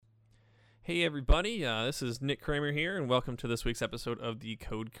Hey everybody, this is Nick Kramer here, and welcome to this week's episode of the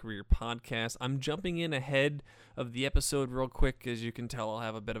Code Career Podcast. I'm jumping in ahead of the episode real quick. As you can tell, I'll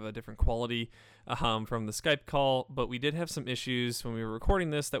have a bit of a different quality from the Skype call, but we did have some issues when we were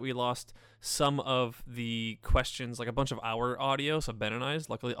recording this that we lost some of the questions, like a bunch of our audio, so Ben and I's.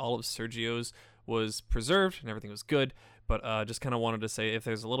 Luckily, all of Sergio's was preserved and everything was good. But just kind of wanted to say if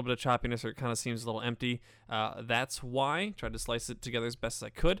there's a little bit of choppiness or it kind of seems a little empty, that's why. Tried to slice it together as best as I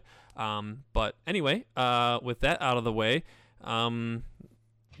could. But anyway, with that out of the way,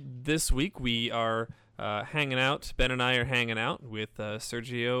 this week we are hanging out. Ben and I are hanging out with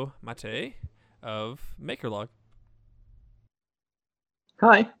Sergio Mate of MakerLog.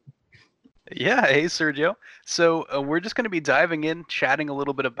 Hi. Yeah, hey Sergio. So we're just going to be diving in, chatting a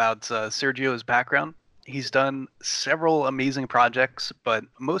little bit about Sergio's background. He's done several amazing projects, but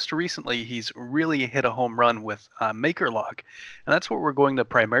most recently he's really hit a home run with MakerLog. And that's what we're going to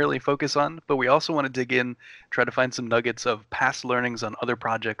primarily focus on, but we also want to dig in, try to find some nuggets of past learnings on other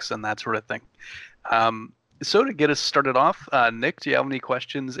projects and that sort of thing. So to get us started off, Nick, do you have any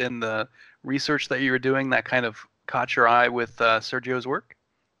questions in the research that you were doing that kind of caught your eye with Sergio's work?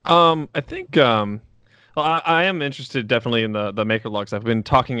 I think I am interested definitely in the MakerLogs. I've been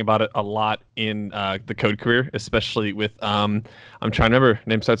talking about it a lot in the Code Career, especially with I'm trying to remember.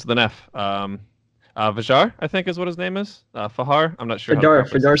 Name starts with an F. Fajar, I think is what his name is. Fahar. I'm not sure. Fajar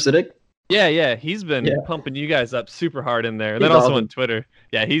Siddiq. Yeah. He's been pumping you guys up super hard in there. And then He's also awesome. on Twitter.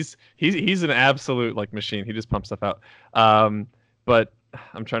 Yeah, he's an absolute machine. He just pumps stuff out. But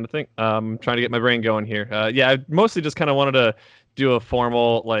I'm trying to think. Trying to get my brain going here. I mostly just kind of wanted to do a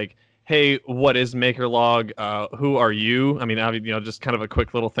formal hey, what is MakerLog? Who are you? I mean, just kind of a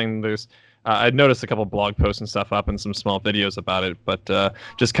quick little thing. There's, I'd noticed a couple blog posts and stuff up and some small videos about it, but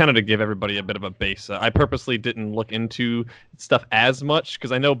just kind of to give everybody a bit of a base. I purposely didn't look into stuff as much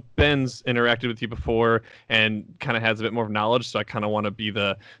because I know Ben's interacted with you before and kind of has a bit more knowledge, so I kind of want to be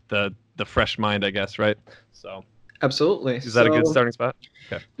the fresh mind, I guess, right? So. Absolutely. Is that a good starting spot?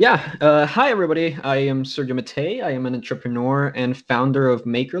 Okay. Yeah. Hi, everybody. I am Sergio Mate. I am an entrepreneur and founder of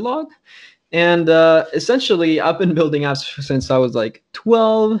MakerLog. And essentially, I've been building apps since I was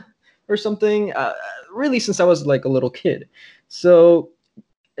 12 or something, really since I was a little kid. So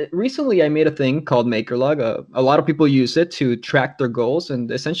recently, I made a thing called MakerLog. A lot of people use it to track their goals.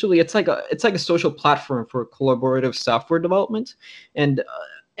 And essentially, it's like a social platform for collaborative software development and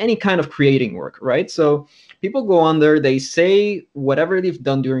any kind of creating work, right? So people go on there, they say whatever they've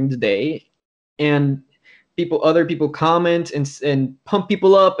done during the day, and other people comment and pump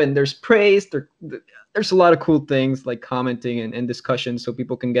people up, and there's praise. There's a lot of cool things like commenting and discussion, so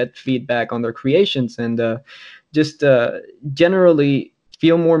people can get feedback on their creations and just generally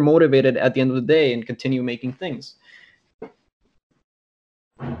feel more motivated at the end of the day and continue making things.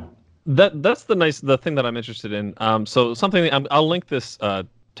 That's the thing that I'm interested in. So something I'll link this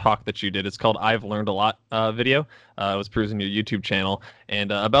talk that you did. It's called I've Learned a Lot video. It was produced on your YouTube channel,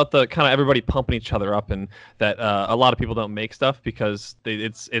 and about the kind of everybody pumping each other up, and that a lot of people don't make stuff because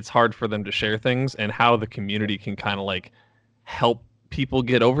it's hard for them to share things, and how the community can kind of help people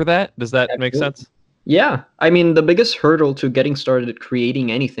get over that. Does that make sense? Yeah. I mean, the biggest hurdle to getting started at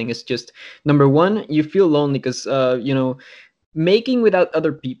creating anything is just, number one, you feel lonely because, making without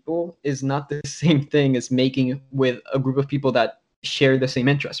other people is not the same thing as making with a group of people that share the same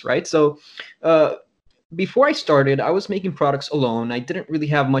interests, right? So before I started, I was making products alone. I didn't really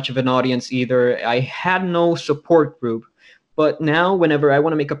have much of an audience either. I had no support group. But now whenever I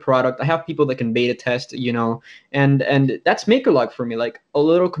want to make a product, I have people that can beta test, and that's MakerLog for me, like a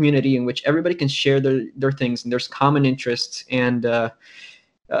little community in which everybody can share their things, and there's common interests, and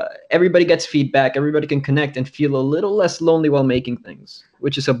everybody gets feedback, everybody can connect and feel a little less lonely while making things,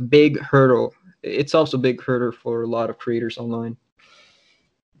 which is a big hurdle. It's also a big hurdle for a lot of creators online.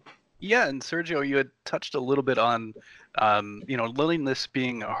 Yeah, and Sergio, you had touched a little bit on, loneliness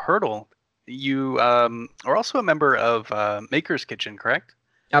being a hurdle. You are also a member of Maker's Kitchen, correct?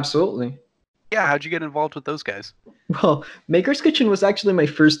 Absolutely. Yeah, how'd you get involved with those guys? Well, Maker's Kitchen was actually my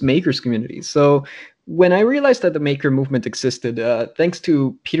first Makers community. So when I realized that the Maker movement existed, thanks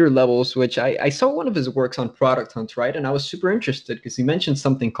to Peter Levels, which I saw one of his works on Product Hunt, right? And I was super interested because he mentioned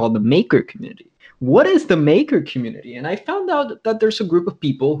something called the Maker community. What is the Maker community? And I found out that there's a group of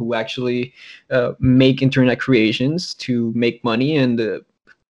people who actually make internet creations to make money and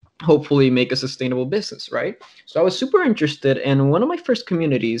hopefully make a sustainable business, right? So I was super interested, and one of my first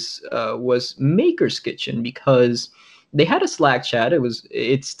communities was Maker's Kitchen, because they had a Slack chat.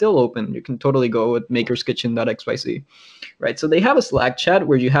 It's still open. You can totally go with makerskitchen.xyz, right? So they have a Slack chat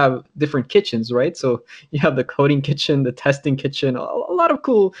where you have different kitchens, right? So you have the coding kitchen, the testing kitchen, a lot of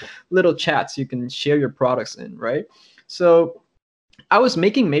cool little chats you can share your products in, right? So I was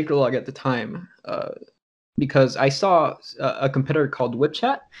making MakerLog at the time because I saw a competitor called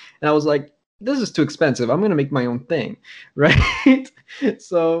WhipChat, and I was like, this is too expensive. I'm gonna make my own thing, right?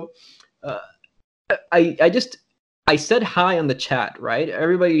 So uh, I said hi on the chat, right?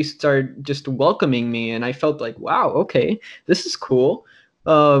 Everybody started just welcoming me, and I felt like, wow, okay, this is cool.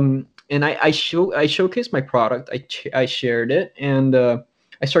 And I showcased my product. I shared it, and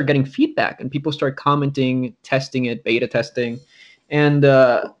I started getting feedback, and people started commenting, testing it, beta testing, and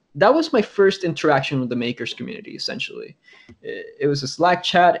that was my first interaction with the makers community. Essentially, it was a Slack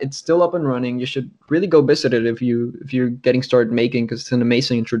chat. It's still up and running. You should really go visit it if you're getting started making, because it's an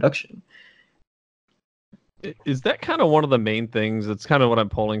amazing introduction. Is that kind of one of the main things? It's kind of what I'm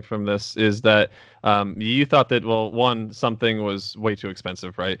pulling from this is that you thought that, well, one, something was way too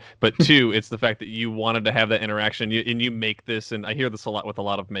expensive, right? But two, it's the fact that you wanted to have that interaction, and you make this, and I hear this a lot with a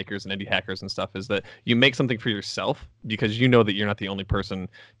lot of makers and indie hackers and stuff, is that you make something for yourself because you know that you're not the only person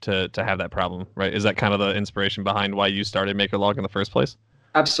to have that problem, right? Is that kind of the inspiration behind why you started MakerLog in the first place?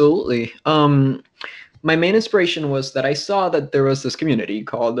 Absolutely. My main inspiration was that I saw that there was this community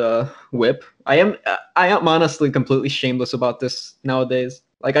called Whip. I am honestly completely shameless about this nowadays.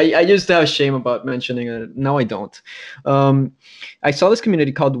 Like I used to have shame about mentioning it. Now I don't. I saw this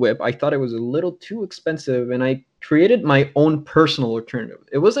community called Whip. I thought it was a little too expensive, and I created my own personal alternative.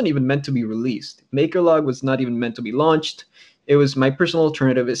 It wasn't even meant to be released. MakerLog was not even meant to be launched. It was my personal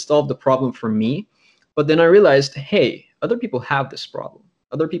alternative. It solved the problem for me. But then I realized, hey, other people have this problem.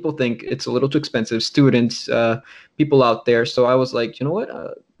 Other people think it's a little too expensive, students, people out there. So I was like, you know what?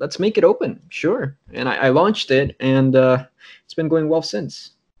 Let's make it open. Sure. And I launched it, and it's been going well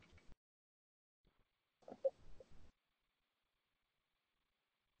since.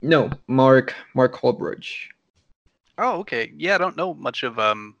 No, Mark Holbridge. Oh, okay. Yeah, I don't know much of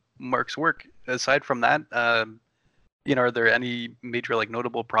Mark's work. Aside from that, are there any major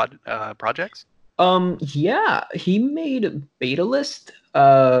notable projects? Yeah, he made Betalist,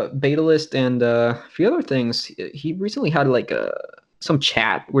 and a few other things. He recently had some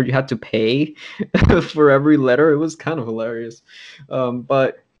chat where you had to pay for every letter. It was kind of hilarious.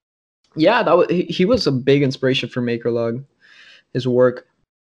 But yeah, he was a big inspiration for MakerLog, his work.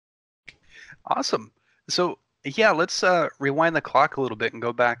 Awesome. So yeah, let's rewind the clock a little bit and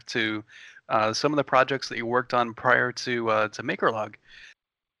go back to some of the projects that you worked on prior to MakerLog.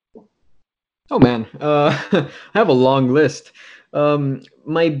 Oh man, I have a long list.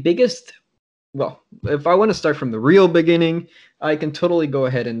 My biggest, well, if I want to start from the real beginning, I can totally go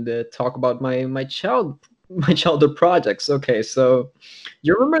ahead and talk about my childhood projects. Okay, so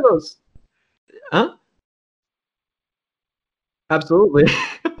you remember those? Huh? Absolutely.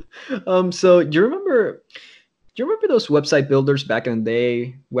 So do you remember those website builders back in the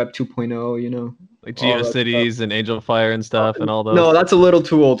day, Web 2.0, Like all that stuff? GeoCities and Angelfire and stuff and all those? No, that's a little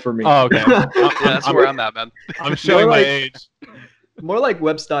too old for me. Oh, okay. Yeah, that's where I'm at, man. I'm showing my like- age. More like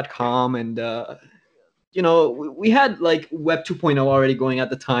webs.com, and we had like Web 2.0 already going at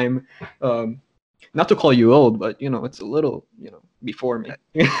the time. Not to call you old, but it's a little before me.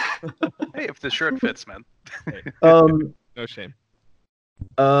 Hey, if the shirt fits, man. No shame.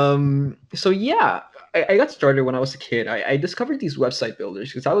 So yeah, I got started when I was a kid. I discovered these website builders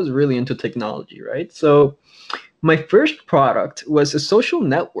because I was really into technology, right? So my first product was a social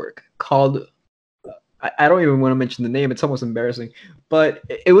network called, I don't even want to mention the name. It's almost embarrassing, but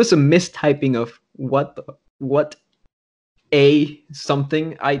it was a mistyping of what a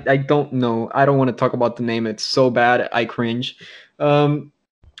something. I don't know. I don't want to talk about the name. It's so bad. I cringe.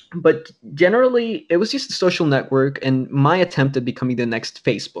 But generally, it was just a social network, and my attempt at becoming the next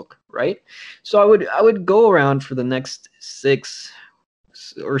Facebook, right? So I would go around for the next 6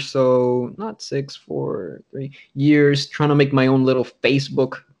 or so, not 6, 4, 3 years, trying to make my own little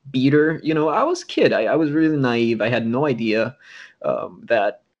Facebook beater. I was a kid. I was really naive. I had no idea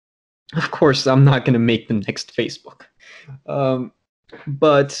that, of course, I'm not going to make the next Facebook.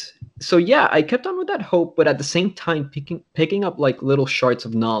 But so yeah, I kept on with that hope, but at the same time picking up like little shards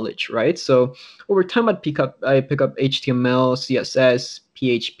of knowledge, right? So over time I pick up HTML, CSS,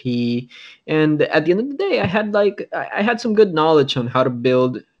 PHP, and at the end of the day, I had some good knowledge on how to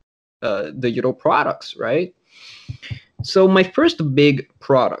build digital products, right? So my first big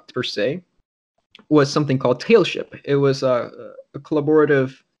product per se was something called Tailship. It was a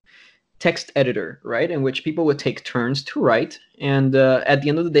collaborative text editor, right, in which people would take turns to write, and at the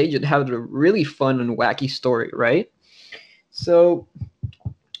end of the day, you'd have a really fun and wacky story, right? So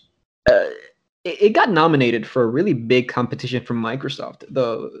uh, it got nominated for a really big competition from Microsoft,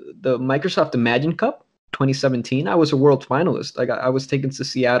 the Microsoft Imagine Cup 2017. I was a world finalist. I was taken to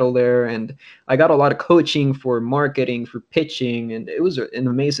Seattle there, and I got a lot of coaching for marketing, for pitching, and it was an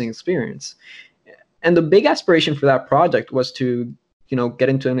amazing experience. And the big aspiration for that project was to, get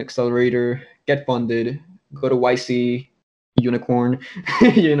into an accelerator, get funded, go to YC, unicorn,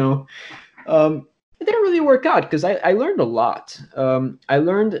 you know. It didn't really work out because I learned a lot. I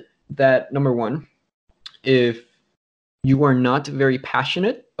learned that number one, if you are not very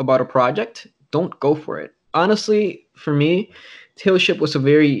passionate about a project, don't go for it. Honestly, for me, Tailship was a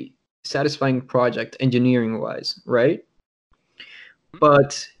very satisfying project engineering wise, right?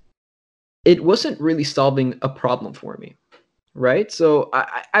 But it wasn't really solving a problem for me, right? So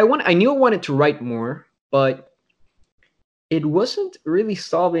I knew I wanted to write more, but it wasn't really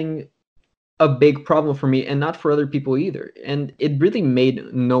solving a big problem for me and not for other people either. And it really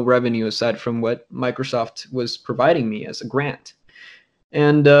made no revenue aside from what Microsoft was providing me as a grant.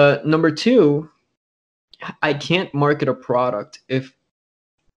 And number two, I can't market a product if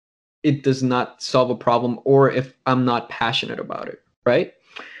it does not solve a problem or if I'm not passionate about it, right?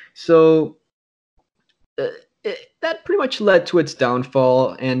 So uh, that pretty much led to its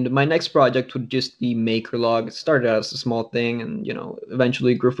downfall. And my next project would just be MakerLog. It started out as a small thing, and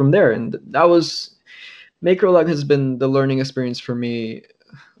eventually grew from there. And that was MakerLog has been the learning experience for me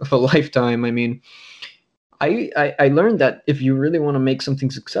of a lifetime. I mean, I learned that if you really want to make something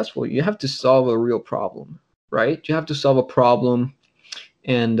successful, you have to solve a real problem, right? You have to solve a problem,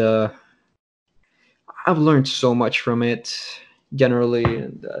 and I've learned so much from it generally,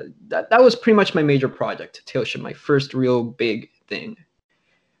 and that was pretty much my major project, Tailship, my first real big thing.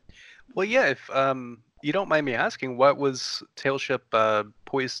 Well, yeah, if you don't mind me asking, what was Tailship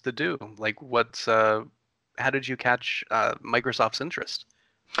poised to do? Like, how did you catch Microsoft's interest?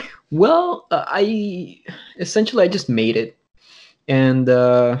 Well, I just made it, and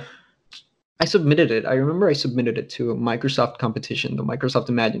I submitted it. I remember I submitted it to a Microsoft competition, the Microsoft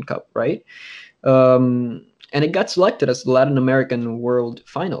Imagine Cup, right? And it got selected as the Latin American World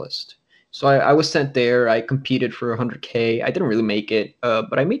finalist. So I was sent there. I competed for 100K. I didn't really make it,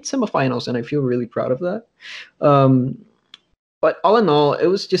 but I made semifinals, and I feel really proud of that. But all in all, it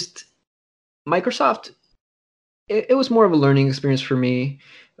was just Microsoft. It was more of a learning experience for me.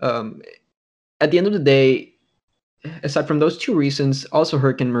 At the end of the day, aside from those two reasons, also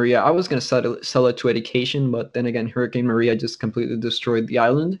Hurricane Maria, I was going to sell it to education, but then again, Hurricane Maria just completely destroyed the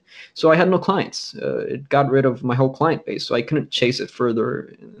island. So I had no clients. It got rid of my whole client base, so I couldn't chase it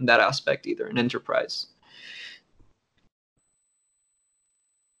further in that aspect either, in enterprise.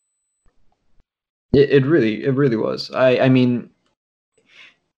 It really was. I mean,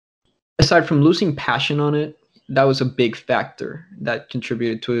 aside from losing passion on it, that was a big factor that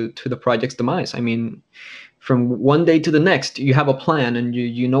contributed to the project's demise. I mean, from one day to the next, you have a plan and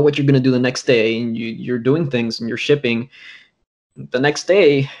you know what you're going to do the next day, and you're doing things and you're shipping. The next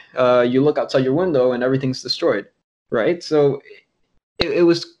day, you look outside your window and everything's destroyed, right? So it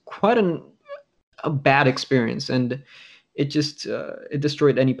was quite a bad experience, and it just it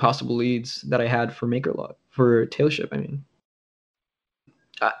destroyed any possible leads that I had for MakerLog, for Tailship. I mean,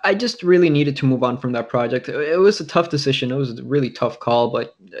 I just really needed to move on from that project. It was a tough decision. It was a really tough call,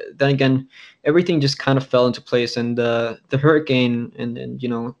 but then again, everything just kind of fell into place. And the hurricane, and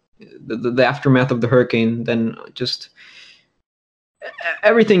the aftermath of the hurricane, then just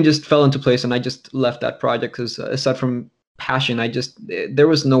everything just fell into place. And I just left that project because aside from passion, there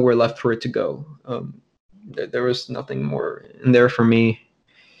was nowhere left for it to go. There was nothing more in there for me.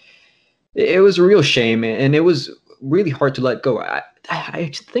 It was a real shame, and it was really hard to let go.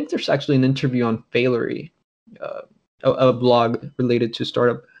 I think there's actually an interview on Failery, a blog related to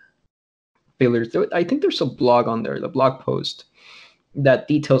startup failures. I think there's a blog on there, the blog post that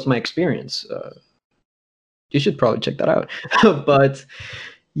details my experience. You should probably check that out. But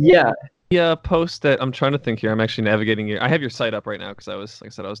yeah. Yeah, post that I'm trying to think here. I'm actually navigating here. I have your site up right now because like I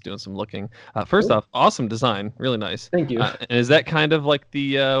said, I was doing some looking. First off, awesome design, really nice. Thank you. And is that kind of like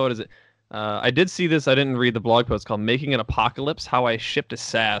the what is it? I did see this. I didn't read the blog post called "Making an Apocalypse: How I Shipped a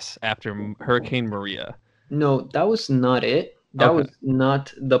SaaS After Hurricane Maria." No, that was not it. That was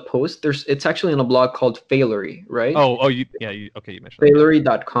not the post. It's actually on a blog called Failery, right? You mentioned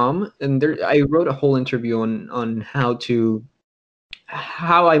Failery.com, and there I wrote a whole interview on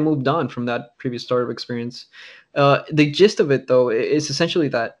how I moved on from that previous startup experience. The gist of it, though, is essentially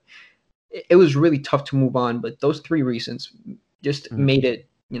that it was really tough to move on, but those three reasons just made it,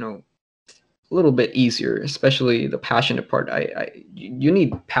 a little bit easier, especially the passionate part. You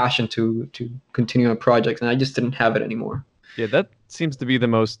need passion to continue a project, and I just didn't have it anymore. Yeah, that seems to be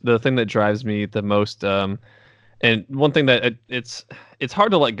the thing that drives me the most. And one thing that it's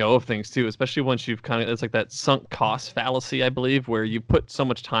hard to let go of things too, especially once you've kind of it's like that sunk cost fallacy, I believe, where you put so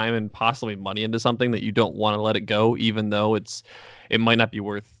much time and possibly money into something that you don't want to let it go, even though it might not be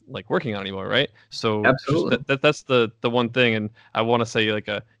worth like working on anymore, right? So just Absolutely. that's the one thing, and I want to say like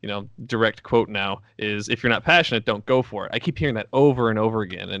a direct quote now is if you're not passionate, don't go for it. I keep hearing that over and over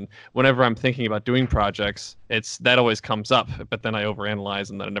again, and whenever I'm thinking about doing projects, it's that always comes up, but then I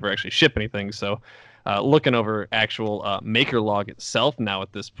overanalyze and then I never actually ship anything. So looking over actual MakerLog itself now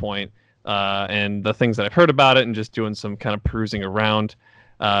at this point, and the things that I've heard about it, and just doing some kind of perusing around,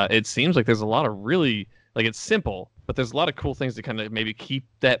 it seems like there's a lot of really like it's simple, but there's a lot of cool things to kind of maybe keep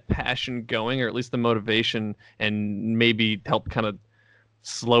that passion going, or at least the motivation, and maybe help kind of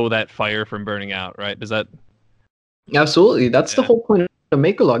slow that fire from burning out. Right? Does that? Absolutely. That's the Yeah. whole point of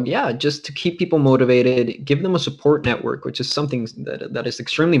MakerLog. Yeah, just to keep people motivated, give them a support network, which is something that is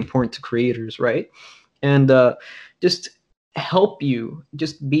extremely important to creators, right? And just help you,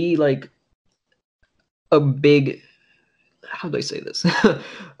 just be like a big, how do I say this?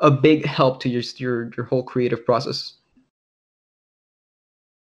 A big help to your whole creative process.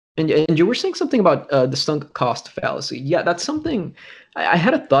 And you were saying something about the sunk cost fallacy. Yeah, that's something I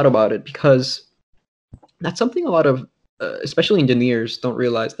had a thought about it because that's something a lot of especially engineers don't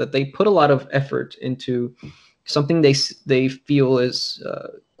realize, that they put a lot of effort into something they feel is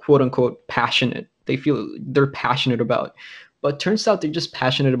quote unquote passionate. They feel they're passionate about, but turns out they're just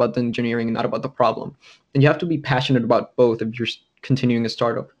passionate about the engineering and not about the problem. And you have to be passionate about both if you're continuing a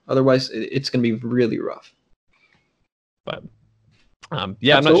startup. Otherwise, it's going to be really rough. But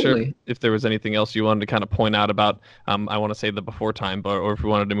yeah, I'm not sure Absolutely. if there was anything else you wanted to kind of point out about, I want to say the before time, but or if we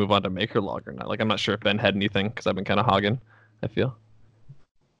wanted to move on to MakerLog or not. Like, I'm not sure if Ben had anything because I've been kind of hogging, I feel.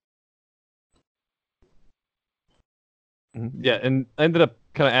 Yeah, and I ended up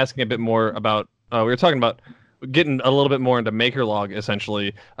kind of asking a bit more about, we were talking about getting a little bit more into MakerLog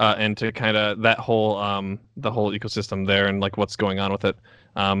essentially, and to kind of that whole, the whole ecosystem there and like what's going on with it.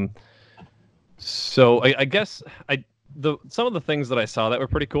 So I guess some of the things that I saw that were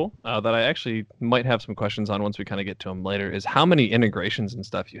pretty cool, that I actually might have some questions on once we kind of get to them later, is how many integrations and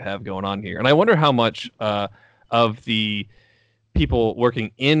stuff you have going on here, and I wonder how much of the people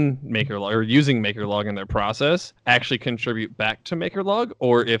working in MakerLog or using MakerLog in their process actually contribute back to MakerLog,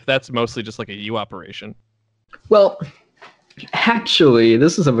 or if that's mostly just like a U operation. Well, actually,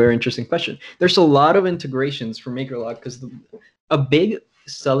 this is a very interesting question. There's a lot of integrations for MakerLog because a big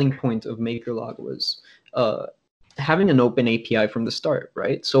selling point of MakerLog was having an open API from the start,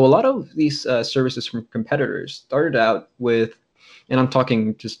 right? So a lot of these services from competitors started out with, and I'm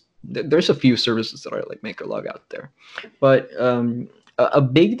talking just, there's a few services that are like MakerLog out there, but a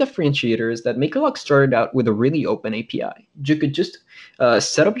big differentiator is that MakerLog started out with a really open API. You could just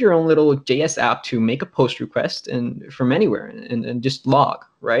set up your own little JS app to make a post request and from anywhere and just log,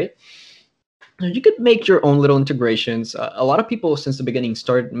 right? You could make your own little integrations. A lot of people since the beginning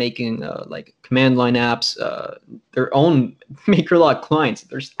started making like command line apps, their own MakerLog clients.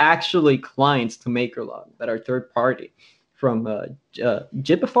 There's actually clients to MakerLog that are third party from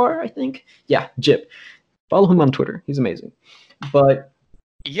Jipifar, I think. Yeah, Jip. Follow him on Twitter. He's amazing. But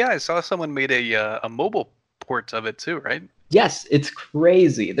Yeah, I saw someone made a mobile port of it too, right? yes, it's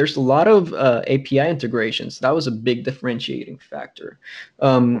crazy. There's a lot of API integrations. That was a big differentiating factor.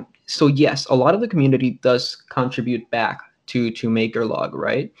 So yes, a lot of the community does contribute back to MakerLog,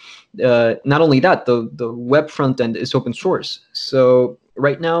 right? Not only that, the web front end is open source. So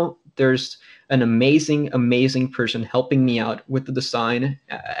right now, there's an amazing person helping me out with the design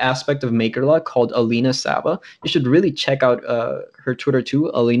aspect of MakerLog called Alina Saba. You should really check out her Twitter too,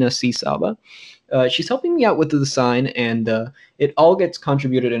 Alina C. Saba. She's helping me out with the design, and it all gets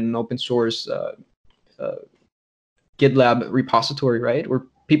contributed in an open source GitLab repository, right? Where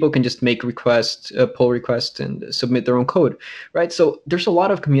people can just make requests, pull requests, and submit their own code, right? So there's a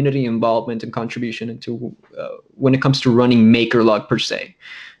lot of community involvement and contribution into when it comes to running MakerLog per se.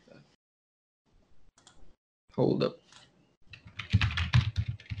 Hold up.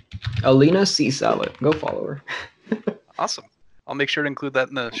 Alina C. Saba, go follow her. Awesome. I'll make sure to include that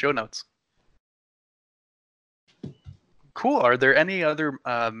in the show notes. Cool. Are there any other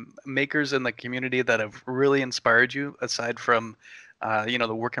makers in the community that have really inspired you aside from,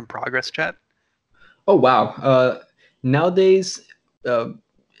 the work in progress chat? Oh wow! Nowadays, damn,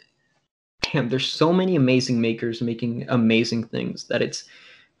 there's so many amazing makers making amazing things that it's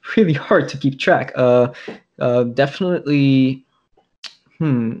really hard to keep track. Definitely,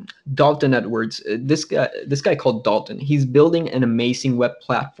 Dalton Edwards. This guy called Dalton. He's building an amazing web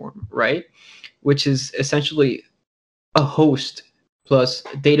platform, right? Which is essentially a host plus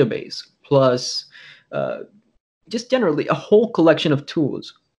database plus just generally a whole collection of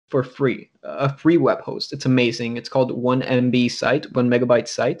tools for free. A free web host. It's amazing. It's called 1MB site, 1 megabyte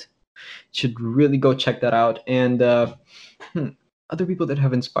site. Should really go check that out. And other people that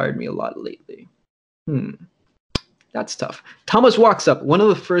have inspired me a lot lately. That's tough. Thomas Walks Up, one of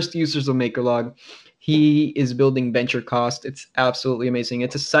the first users of MakerLog. He is building Venture Cost. It's absolutely amazing.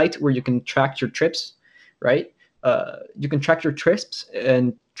 It's a site where you can track your trips, right? You can track your trips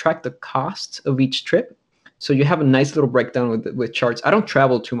and track the costs of each trip. So you have a nice little breakdown with charts. I don't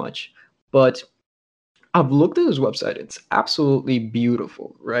travel too much, but I've looked at his website. It's absolutely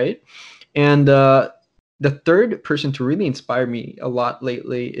beautiful, right? And the third person to really inspire me a lot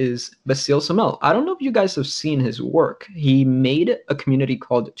lately is Basile Samel. I don't know if you guys have seen his work. He made a community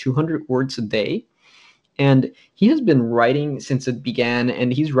called 200 Words a Day, and he has been writing since it began,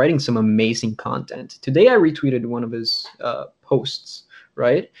 and he's writing some amazing content. Today I retweeted one of his posts,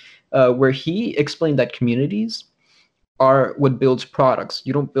 right, where he explained that communities are what builds products.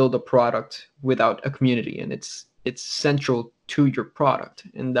 You don't build a product without a community, and it's central to your product,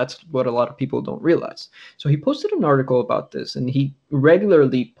 and that's what a lot of people don't realize. So he posted an article about this, and he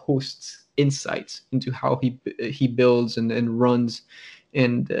regularly posts insights into how he builds and runs,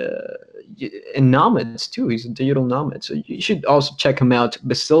 and nomads too. He's a digital nomad, so you should also check him out.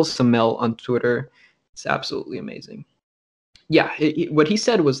 Basile Samel on Twitter. It's absolutely amazing. Yeah, what he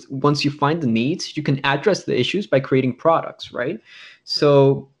said was, once you find the needs, you can address the issues by creating products, right?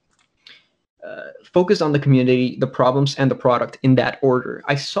 So focus on the community, the problems, and the product in that order.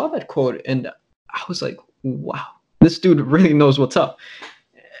 I saw that quote and I was like, wow, this dude really knows what's up.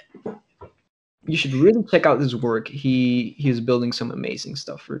 You should really check out his work. He is building some amazing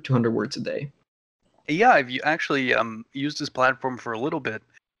stuff for 200 Words a Day. Yeah, I've actually used his platform for a little bit.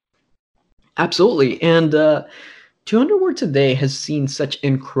 Absolutely. And 200 Words a Day has seen such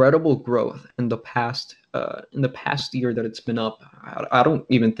incredible growth in the past year that it's been up. I don't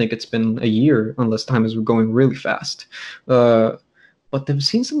even think it's been a year, unless time is going really fast. But they've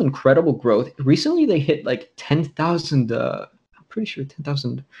seen some incredible growth. Recently, they hit like 10,000. I'm pretty sure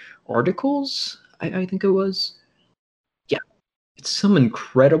 10,000 articles. I think it was. Yeah, it's some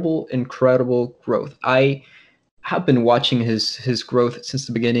incredible growth. I have been watching his growth since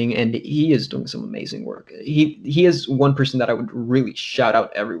the beginning, and he is doing some amazing work. He is one person that I would really shout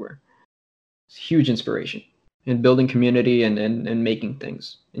out everywhere. It's huge inspiration in building community and making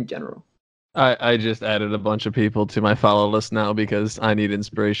things in general. I just added a bunch of people to my follow list now because I need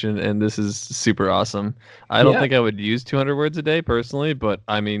inspiration, and this is super awesome. I don't think I would use 200 words a day personally, but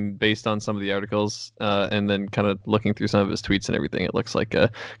I mean, based on some of the articles and then kind of looking through some of his tweets and everything, it looks like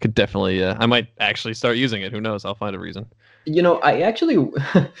could definitely. I might actually start using it. Who knows? I'll find a reason. You know, I actually,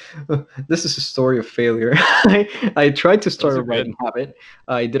 this is a story of failure. I tried to start a writing habit.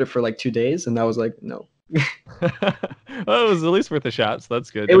 I did it for like 2 days, and I was like, no. Well, it was at least worth a shot, so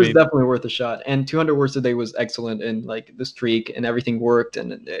that's good. It was definitely worth a shot, and 200 words a day was excellent, and like the streak and everything worked,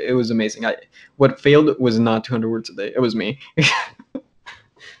 and it was amazing. What failed was not 200 words a day; it was me.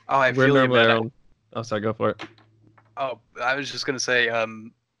 I feel you, man. Oh, sorry, go for it. Oh, I was just gonna say,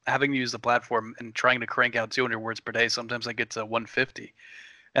 having to use the platform and trying to crank out 200 words per day, sometimes I get to 150,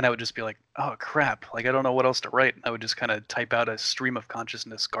 and I would just be like, oh crap, like I don't know what else to write. I would just kind of type out a stream of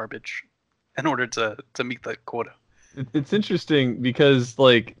consciousness garbage in order to meet that quota. It's interesting because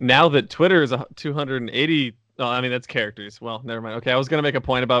like now that Twitter is 280, I mean that's characters. Well, never mind. Okay, I was gonna make a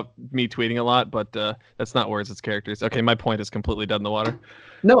point about me tweeting a lot, but that's not words, it's characters. Okay, my point is completely dead in the water.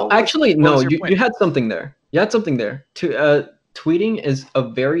 No, actually, no. You had something there. You had something there. Tweeting is a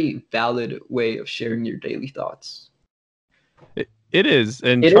very valid way of sharing your daily thoughts. It is,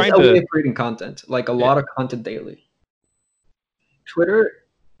 and it is a way of creating content, like a lot of content daily. Twitter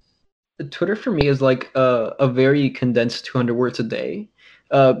for me is like a very condensed 200 words a day,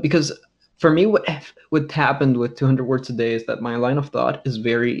 because for me what happened with 200 words a day is that my line of thought is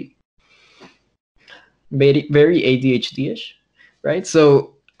very ADHD-ish, right?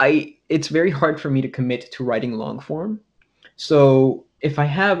 So it's very hard for me to commit to writing long form. So if I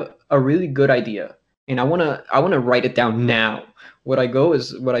have a really good idea and I wanna write it down now, what I do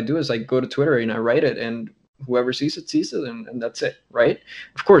is I go to Twitter and I write it, and whoever sees it, and that's it, right?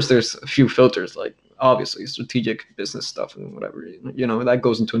 Of course, there's a few filters, like obviously strategic business stuff and whatever, that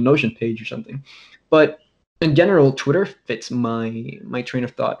goes into a Notion page or something. But in general, Twitter fits my train of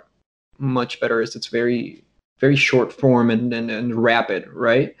thought much better, as it's very, very short form and rapid,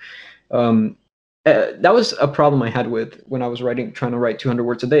 right? That was a problem I had with when I was trying to write 200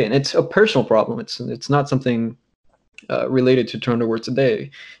 words a day, and it's a personal problem. It's not something related to 200 words a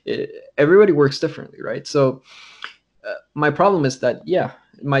day. Everybody works differently, right? So My problem is that, yeah,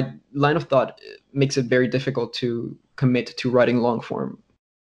 my line of thought makes it very difficult to commit to writing long form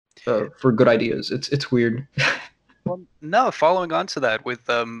for good ideas. It's weird. Well, no, following on to that with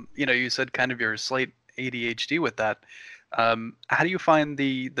you said kind of your slight ADHD with that. How do you find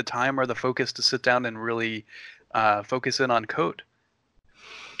the time or the focus to sit down and really focus in on code?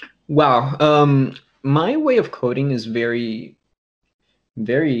 Wow. My way of coding is very,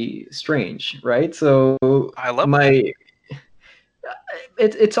 very strange, right? So I love that. my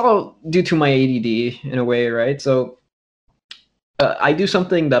it's all due to my ADD in a way, right? So I do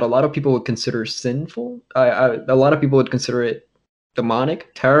something that a lot of people would consider sinful. A lot of people would consider it demonic,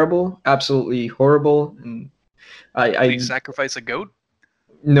 terrible, absolutely horrible, and Do you I sacrifice a goat?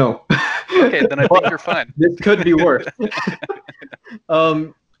 no. Okay, then I think you're fine. This could be worse.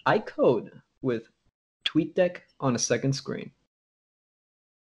 I code with TweetDeck on a second screen.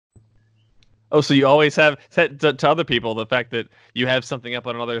 Oh, so you always have to other people the fact that you have something up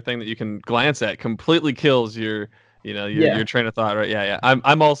on another thing that you can glance at completely kills your Yeah. train of thought, right? Yeah.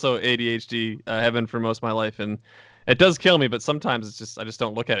 I'm also ADHD heaven for most of my life, and it does kill me. But sometimes I just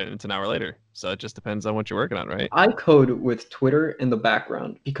don't look at it until an hour later. So it just depends on what you're working on, right? I code with Twitter in the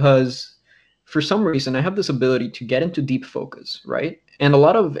background because for some reason I have this ability to get into deep focus, right? And a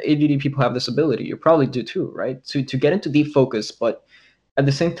lot of ADD people have this ability. You probably do too, right? To get into deep focus, but at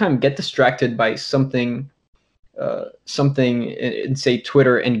the same time get distracted by something in say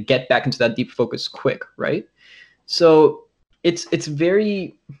Twitter and get back into that deep focus quick, right? So it's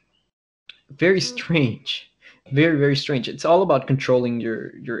very, very strange, very, very strange. It's all about controlling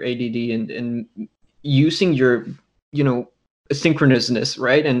your ADD and using your synchronousness,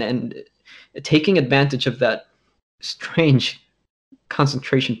 right? And taking advantage of that strange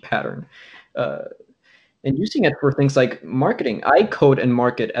concentration pattern, uh, and using it for things like marketing. I code and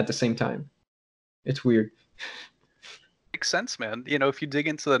market at the same time. It's weird. Makes sense, man. If you dig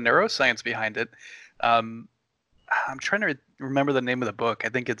into the neuroscience behind it, um, I'm trying to remember the name of the book. I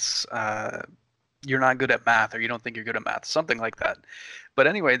think it's You're Not Good at Math, or You Don't Think You're Good at Math, something like that. But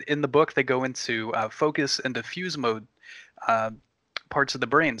anyway, in the book, they go into focus and diffuse mode uh, parts of the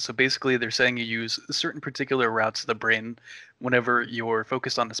brain. So basically, they're saying you use certain particular routes of the brain whenever you're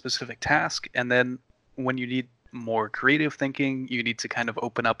focused on a specific task. And then when you need more creative thinking, you need to kind of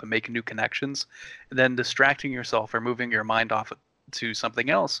open up and make new connections. Then distracting yourself or moving your mind off to something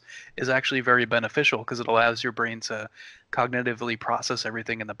else is actually very beneficial because it allows your brain to cognitively process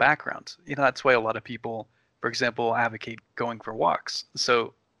everything in the background. That's why a lot of people, for example, advocate going for walks.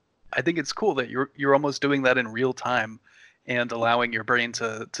 So I think it's cool that you're almost doing that in real time and allowing your brain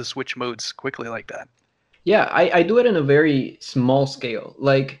to switch modes quickly like that. Yeah, I do it in a very small scale.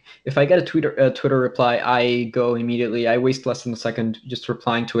 Like if I get a Twitter reply, I go immediately. I waste less than a second just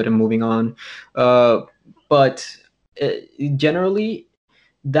replying to it and moving on. But uh, generally,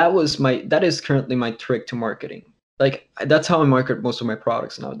 that is currently my trick to marketing. Like that's how I market most of my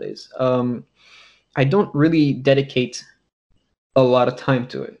products nowadays. I don't really dedicate a lot of time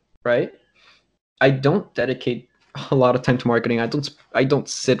to it, right? I don't dedicate a lot of time to marketing. I don't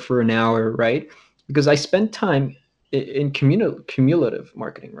sit for an hour, right? Because I spend time in cumulative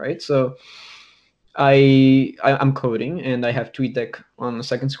marketing, right? So I'm coding and I have TweetDeck on the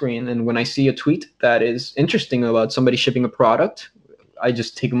second screen, and when I see a tweet that is interesting about somebody shipping a product, I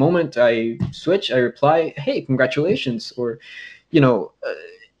just take a moment, I switch, I reply, "Hey, congratulations," or you know, uh,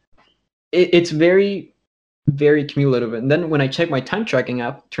 it's very, very cumulative. And then when I check my time tracking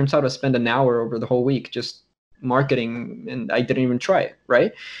app, turns out I spend an hour over the whole week just marketing, and I didn't even try it,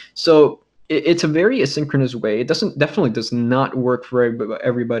 right? So it's a very asynchronous way. It definitely does not work for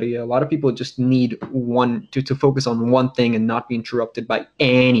everybody. A lot of people just need one to focus on one thing and not be interrupted by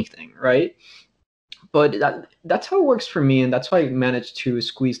anything, right? But that's how it works for me, and that's how I manage to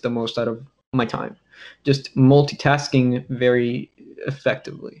squeeze the most out of my time, just multitasking very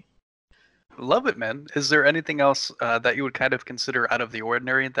effectively. Love it, man. Is there anything else that you would kind of consider out of the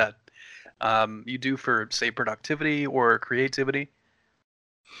ordinary that you do for, say, productivity or creativity?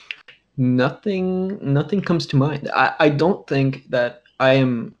 Nothing comes to mind. I don't think that I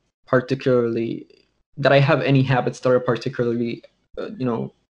am particularly that I have any habits that are particularly you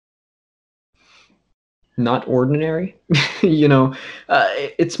know not ordinary. you know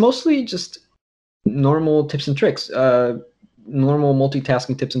it's mostly just normal tips and tricks, normal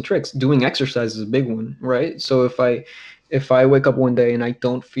multitasking tips and tricks. Doing exercise is a big one, right? So if I wake up one day and I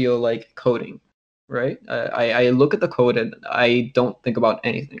don't feel like coding, right, I look at the code and I don't think about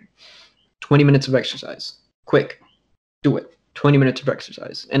anything. 20 minutes of exercise, quick, do it. 20 minutes of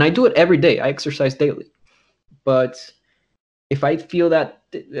exercise, and I do it every day. I exercise daily, but if I feel that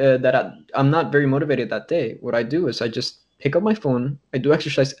I'm not very motivated that day, what I do is I just pick up my phone, I do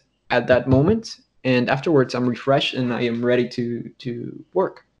exercise at that moment, and afterwards I'm refreshed and I am ready to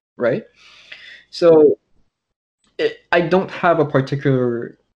work, right? So I don't have a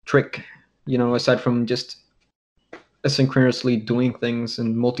particular trick, aside from just asynchronously doing things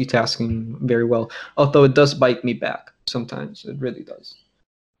and multitasking very well. Although it does bite me back sometimes, it really does.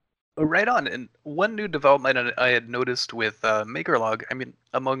 Right on. And one new development I had noticed with MakerLog, I mean,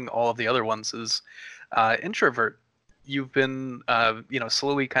 among all of the other ones, is Introvert. You've been,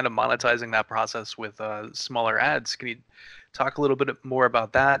 slowly kind of monetizing that process with smaller ads. Can you talk a little bit more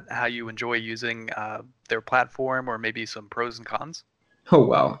about that? How you enjoy using their platform, or maybe some pros and cons? Oh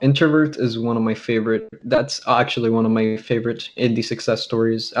wow, Introvert is one of my favorite. That's actually one of my favorite indie success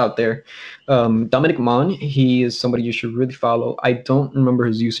stories out there. Dominic Mon, he is somebody you should really follow. I don't remember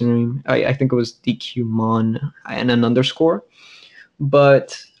his username. I think it was DQ Mon and an underscore,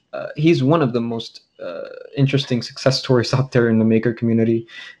 but he's one of the most interesting success stories out there in the maker community.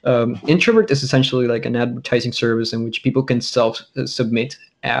 Introvert is essentially like an advertising service in which people can self submit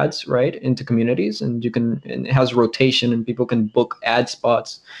ads right into communities, and and it has rotation and people can book ad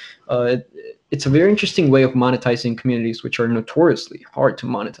spots. It's a very interesting way of monetizing communities which are notoriously hard to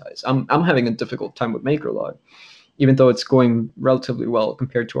monetize. I'm having a difficult time with MakerLog, even though it's going relatively well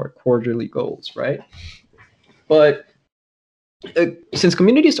compared to our quarterly goals, right? But since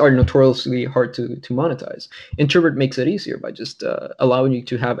communities are notoriously hard to monetize, Introvert makes it easier by just allowing you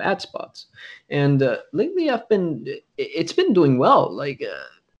to have ad spots. And lately, it's been doing well. Like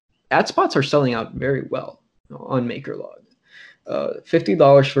ad spots are selling out very well on MakerLog.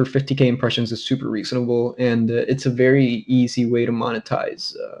 $50 for 50K impressions is super reasonable, and it's a very easy way to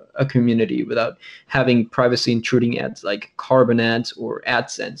monetize a community without having privacy intruding ads like Carbon ads or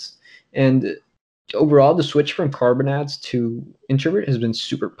AdSense. And overall, the switch from Carbon ads to Introvert has been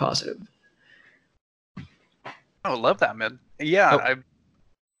super positive. Oh, love that, man. Yeah, I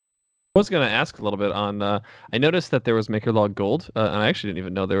was going to ask a little bit on. I noticed that there was MakerLog Gold, and I actually didn't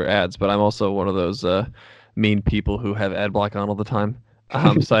even know there were ads. But I'm also one of those mean people who have ad block on all the time.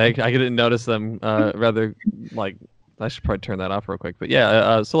 So I didn't notice them. Rather, like I should probably turn that off real quick. But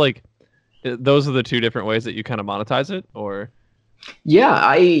yeah, so like those are the two different ways that you kind of monetize it, or. Yeah,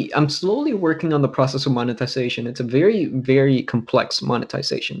 I'm slowly working on the process of monetization. It's a very, very complex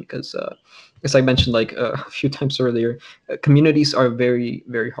monetization because, as I mentioned like a few times earlier, communities are very,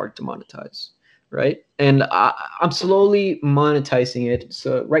 very hard to monetize, right? And I'm slowly monetizing it.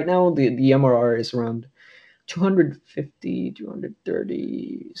 So right now the MRR is around 250,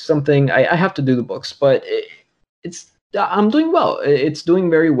 230 something. I have to do the books, but I'm doing well. It's doing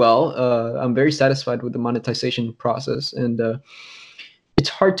very well. I'm very satisfied with the monetization process, and it's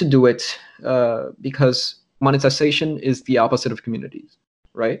hard to do it because monetization is the opposite of communities,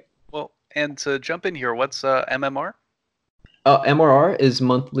 right? well, and to jump in here, what's MMR? MRR is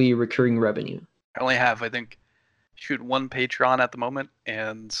monthly recurring revenue. I only have, I think, one Patreon at the moment,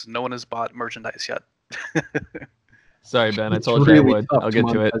 and no one has bought merchandise yet. Sorry, Ben. I It's told you I really would. tough I'll get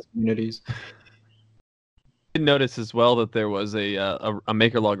to it. monetize communities. I did notice as well that there was a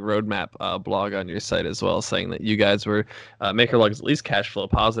MakerLog roadmap blog on your site as well, saying that you guys were MakerLog is at least cash flow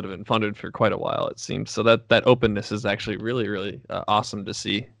positive and funded for quite a while, it seems. So that openness is actually really, really awesome to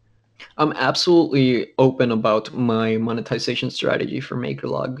see. I'm absolutely open about my monetization strategy for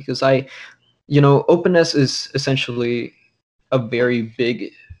MakerLog because openness is essentially a very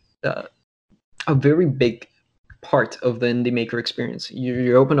big, uh, a very big part of the indie maker experience.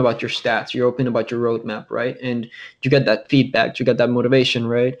 You're open about your stats, you're open about your roadmap, right? And you get that feedback, you get that motivation,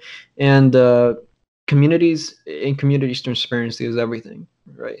 right? And communities transparency is everything,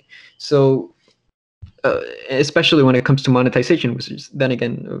 right? So especially when it comes to monetization, which is then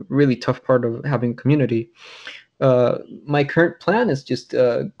again a really tough part of having a community. My current plan is just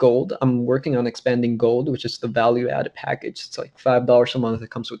gold. I'm working on expanding gold, which is the value added package. It's like $5 a month. It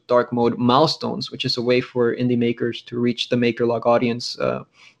comes with dark mode milestones, which is a way for indie makers to reach the MakerLog audience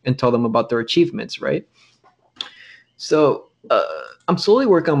and tell them about their achievements, right? So I'm slowly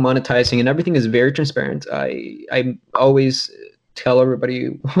working on monetizing, and everything is very transparent. I always tell everybody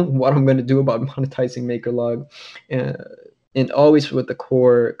what I'm going to do about monetizing MakerLog, and always with the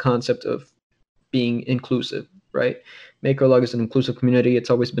core concept of being inclusive, right? MakerLog is an inclusive community. It's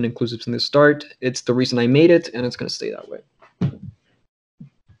always been inclusive from the start. It's the reason I made it, and it's going to stay that way.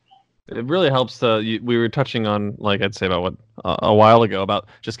 It really helps. We were touching on, like I'd say about what a while ago, about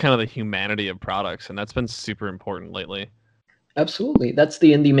just kind of the humanity of products, and that's been super important lately. Absolutely, that's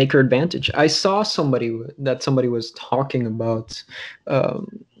the indie maker advantage. I saw somebody was talking about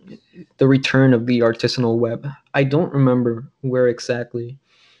the return of the artisanal web. I don't remember where exactly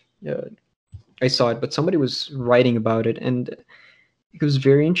uh, I saw it, but somebody was writing about it, and it was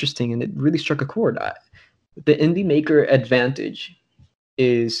very interesting, and it really struck a chord. The indie maker advantage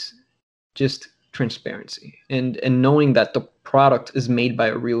is just transparency and knowing that the product is made by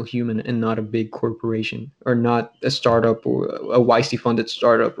a real human and not a big corporation or not a startup or a YC funded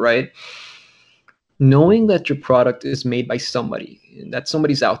startup, right? Knowing that your product is made by somebody and that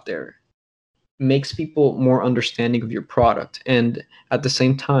somebody's out there makes people more understanding of your product, and at the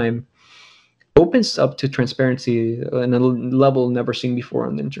same time opens up to transparency in a level never seen before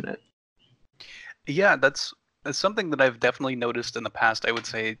on the internet. Yeah, that's something that I've definitely noticed in the past, I would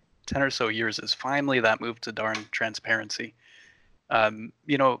say 10 or so years, is finally that move to darn transparency.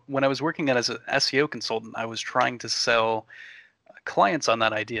 When I was working as an SEO consultant, I was trying to sell clients on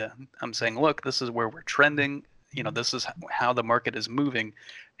that idea. I'm saying, look, this is where we're trending. This is how the market is moving,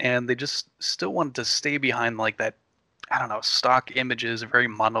 and they just still wanted to stay behind like that. I don't know, stock images, a very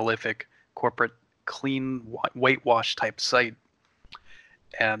monolithic corporate, clean, whitewash type site.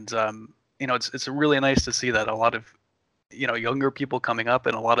 And it's really nice to see that a lot of younger people coming up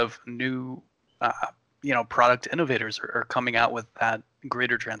and a lot of new product innovators are coming out with that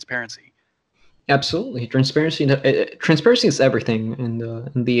greater transparency. Absolutely, transparency is everything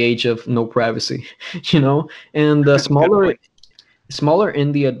in the age of no privacy, And the smaller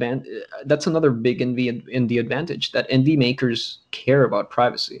indie advantage. That's another big indie advantage, that indie makers care about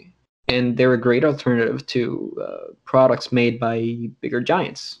privacy, and they're a great alternative to products made by bigger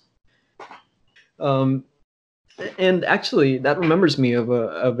giants. Um, and actually, that remembers me of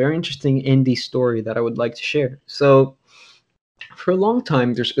a very interesting indie story that I would like to share. So for a long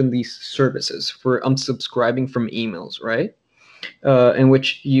time, there's been these services for unsubscribing from emails, right? In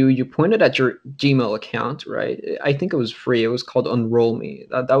which you pointed at your Gmail account, right? I think it was free. It was called Unroll Me.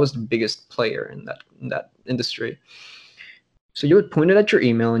 That was the biggest player in that industry. So you would point it at your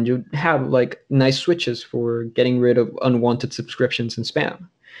email, and you'd have like nice switches for getting rid of unwanted subscriptions and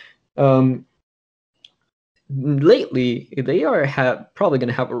spam. Lately they are probably going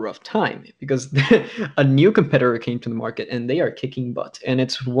to have a rough time because a new competitor came to the market and they are kicking butt, and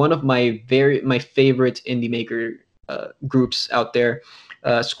it's one of my favorite indie maker groups out there,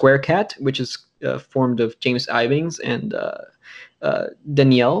 SquareCat, which is formed of James Ivings and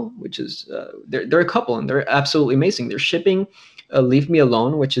Danielle, which is they're a couple and they're absolutely amazing. They're shipping Leave Me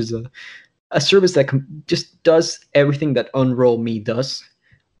Alone, which is a service that just does everything that Unroll Me does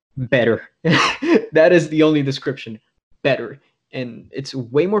better. That is the only description. Better. And it's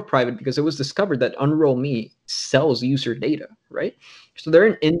way more private because it was discovered that Unroll Me sells user data, right? So they're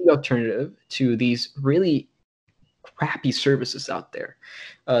an indie alternative to these really crappy services out there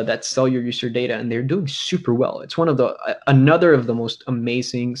that sell your user data, and they're doing super well. It's one of another of the most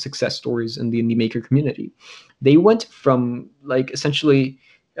amazing success stories in the indie maker community. They went from like essentially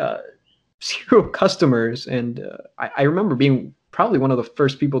zero customers, and I remember being probably one of the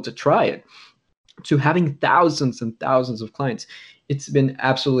first people to try it, to having thousands and thousands of clients. It's been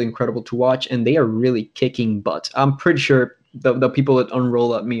absolutely incredible to watch, and they are really kicking butt. I'm pretty sure the people that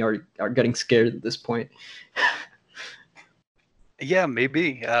Unroll Me are getting scared at this point. Yeah,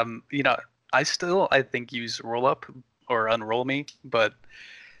 maybe. I think use Rollup or Unroll Me, but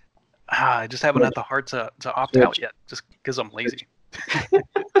I just haven't had the heart to opt out yet, just because I'm lazy.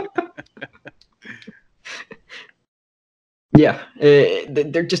 Yeah,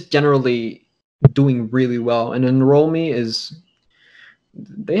 they're just generally doing really well, and Unroll Me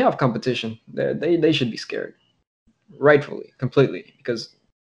they have competition. They should be scared, rightfully, completely, because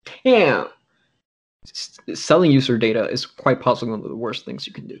damn, selling user data is quite possibly one of the worst things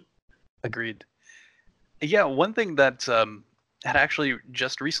you can do. Agreed. Yeah, one thing that had actually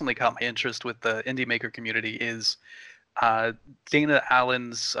just recently caught my interest with the indie maker community is Dana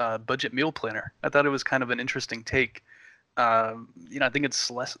Allen's budget meal planner. I thought it was kind of an interesting take. I think it's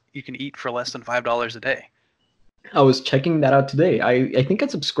less. You can eat for less than $5 a day. I was checking that out today. I think I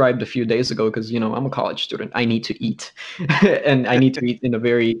subscribed a few days ago because I'm a college student. I need to eat, and I need to eat in a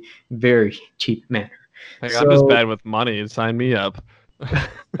very, very cheap manner. Like, I'm just bad with money. Sign me up.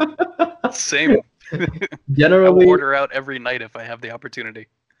 Same. Generally, I will order out every night if I have the opportunity.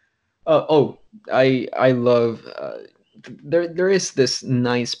 I love. There is this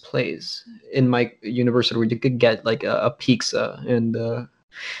nice place in my university where you could get like a pizza and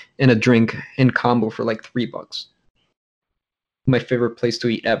a drink in combo for like $3. My favorite place to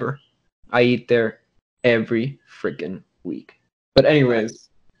eat ever. I eat there every freaking week. But anyways,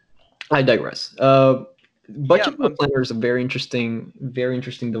 I digress. Budget Meal Planner is a very interesting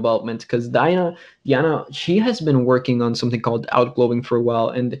development because Diana, she has been working on something called Outglowing for a while,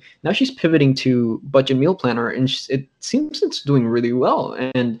 and now she's pivoting to Budget Meal Planner, and it seems it's doing really well.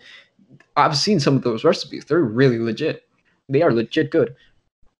 And I've seen some of those recipes; they're really legit. They are legit good.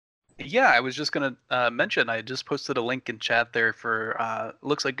 Yeah, I was just gonna mention. I just posted a link in chat there for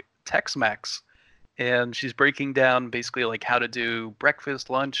looks like Tex-Mex, and she's breaking down basically like how to do breakfast,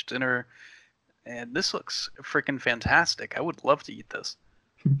 lunch, dinner. And this looks freaking fantastic. I would love to eat this.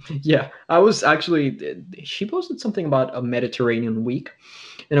 Yeah, I was actually, she posted something about a Mediterranean week,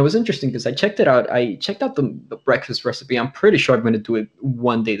 and it was interesting because I checked it out. I checked out the breakfast recipe. I'm pretty sure I'm going to do it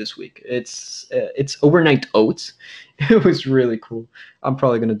one day this week. It's overnight oats. It was really cool. I'm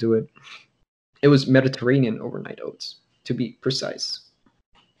probably going to do it. It was Mediterranean overnight oats, to be precise.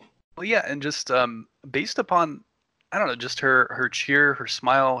 Well, yeah, and just based upon, I don't know, just her cheer, her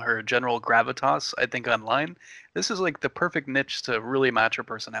smile, her general gravitas, I think online, this is like the perfect niche to really match her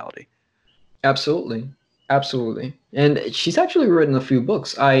personality. Absolutely. Absolutely. And she's actually written a few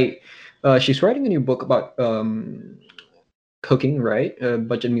books. She's writing a new book about cooking, right?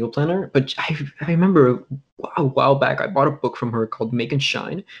 Budget Meal Planner. But I remember a while back I bought a book from her called Make and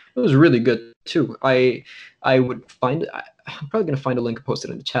Shine. It was really good too. I'm probably gonna find a link and post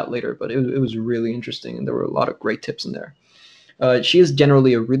it in the chat later, but it was really interesting and there were a lot of great tips in there. She is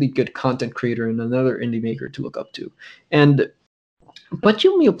generally a really good content creator and another indie maker to look up to. And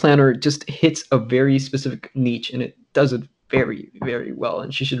Budget Meal Planner just hits a very specific niche and it does it very, very well.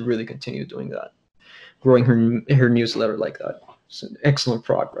 And she should really continue doing that, growing her newsletter like that. It's excellent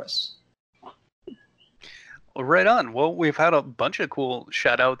progress. Well, right on. Well, we've had a bunch of cool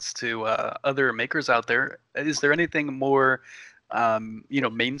shout outs to other makers out there. Is there anything more,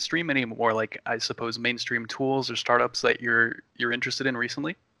 mainstream, any more like, I suppose, mainstream tools or startups that you're interested in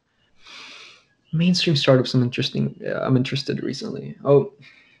recently? Mainstream startups I'm interested recently.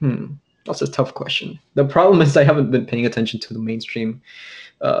 That's a tough question. The problem is I haven't been paying attention to the mainstream.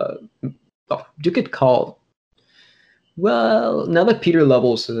 You could call, well, now that Peter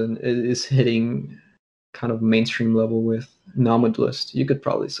Levels is hitting kind of mainstream level with Nomadlist, you could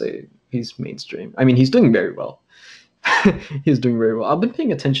probably say he's mainstream. I mean, he's doing very well. He's doing very well. I've been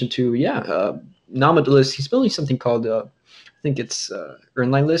paying attention to, Nomadlist. He's building something called, I think it's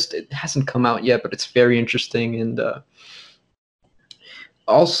Earnline List. It hasn't come out yet, but it's very interesting. And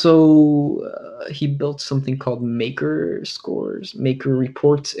also, he built something called Maker Scores, Maker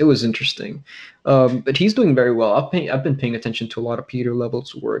Reports. It was interesting, but he's doing very well. I've been paying attention to a lot of Peter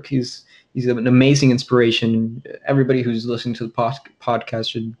Levels' work. He's an amazing inspiration. Everybody who's listening to the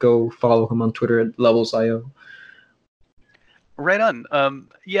podcast should go follow him on Twitter at Levels.io. Right on.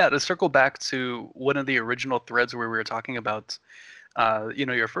 To circle back to one of the original threads where we were talking about,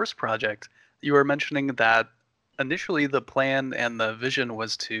 your first project, you were mentioning that initially the plan and the vision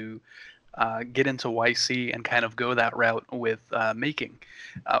was to get into YC and kind of go that route with making.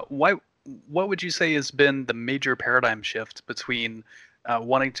 What would you say has been the major paradigm shift between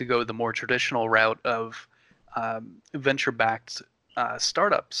wanting to go the more traditional route of venture-backed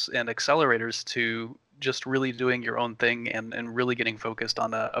startups and accelerators to just really doing your own thing and really getting focused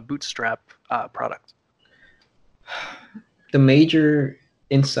on a bootstrap product? The major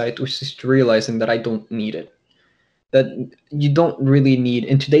insight was just realizing that I don't need it. That you don't really need,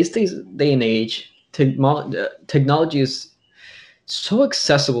 in today's day and age, technology is so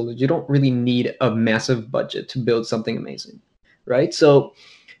accessible that you don't really need a massive budget to build something amazing, right? So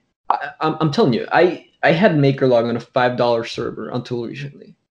I'm telling you, I had MakerLog on a $5 server until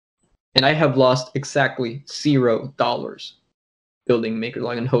recently. And I have lost exactly $0 building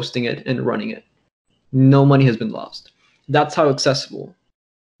MakerLog and hosting it and running it. No money has been lost. That's how accessible.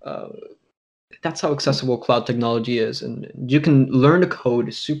 That's how accessible cloud technology is, and you can learn to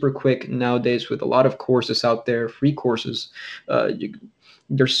code super quick nowadays with a lot of courses out there, free courses.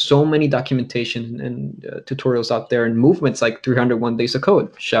 There's so many documentation and tutorials out there, and movements like 301 Days of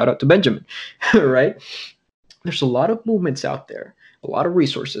Code. Shout out to Benjamin, right? There's a lot of movements out there, a lot of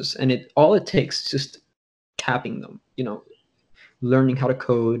resources, and all it takes is just tapping them. Learning how to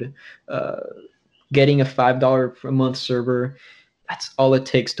code, getting a $5 a month server. That's all it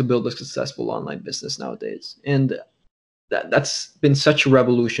takes to build a successful online business nowadays. And that's been such a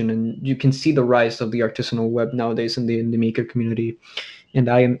revolution. And you can see the rise of the artisanal web nowadays in the maker community. And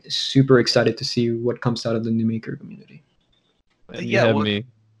I am super excited to see what comes out of the indie maker community. And you have me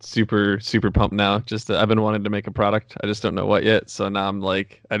super, super pumped now. Just I've been wanting to make a product. I just don't know what yet. So now I'm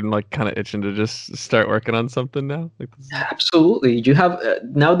kind of itching to just start working on something now. Absolutely. You have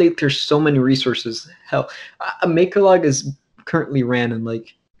nowadays there's so many resources. Hell, a MakerLog is currently ran in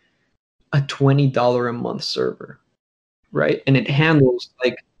a $20 a month server, right? And it handles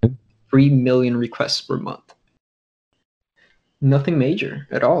like 3 million requests per month. Nothing major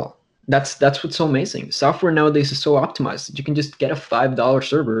at all. That's what's so amazing. Software nowadays is so optimized that you can just get a $5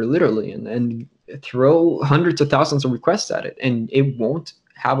 server literally and throw hundreds of thousands of requests at it and it won't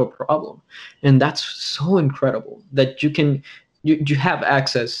have a problem. And that's so incredible that you have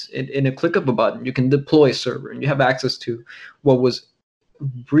access in a click of a button. You can deploy a server and you have access to what was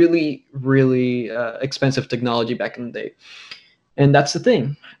really, really expensive technology back in the day. And that's the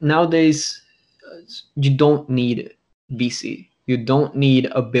thing. Nowadays, you don't need VC. You don't need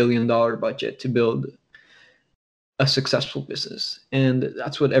 $1 billion budget to build a successful business. And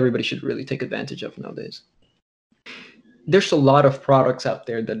that's what everybody should really take advantage of nowadays. There's a lot of products out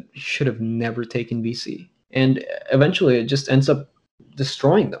there that should have never taken VC. And eventually it just ends up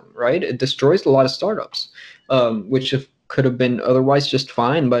destroying them, right? It destroys a lot of startups, which could have been otherwise just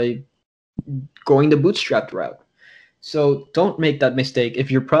fine by going the bootstrapped route. So don't make that mistake.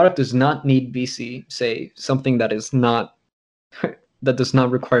 If your product does not need VC, say something that is not that does not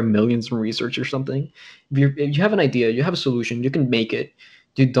require millions in research or something. If you have an idea, you have a solution, you can make it.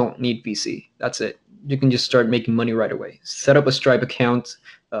 You don't need VC. That's it. You can just start making money right away. Set up a Stripe account,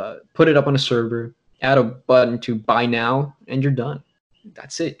 put it up on a server, add a button to buy now, and you're done.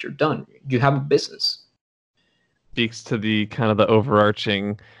 That's it. You're done. You have a business. Speaks to the kind of the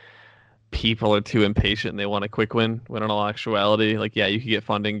overarching people are too impatient and they want a quick win, when in all actuality, like, yeah, you could get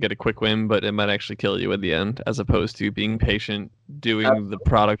funding, get a quick win, but it might actually kill you at the end, as opposed to being patient, doing the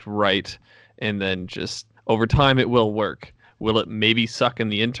product right, and then just over time it will work. Will it maybe suck in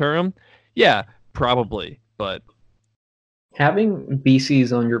the interim? Yeah, probably, but having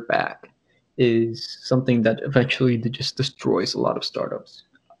VCs on your back is something that eventually just destroys a lot of startups.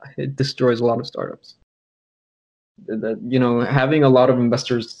 It destroys a lot of startups. That having a lot of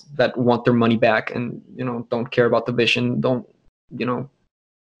investors that want their money back and don't care about the vision, don't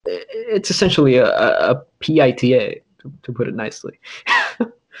it's essentially a PITA to put it nicely.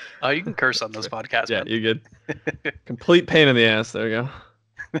 Oh, you can curse on this podcast. Yeah, man. you're good. Complete pain in the ass. There you go.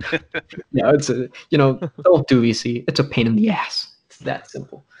 Yeah, it's don't do VC. It's a pain in the ass. It's that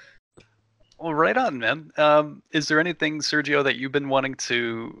simple. Well, right on, man. Is there anything, Sergio, that you've been wanting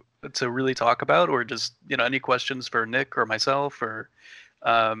to really talk about, or just any questions for Nick or myself or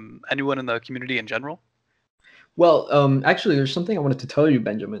anyone in the community in general? Well, actually, there's something I wanted to tell you,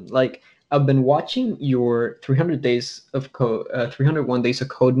 Benjamin. Like, I've been watching your 300 days of code, 301 days of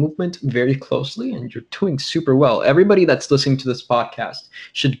code movement very closely, and you're doing super well. Everybody that's listening to this podcast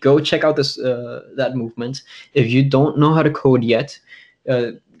should go check out that movement. If you don't know how to code yet,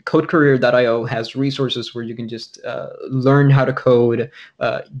 codecareer.io has resources where you can just learn how to code,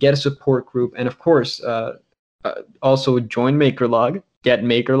 get a support group, and of course, also join MakerLog, get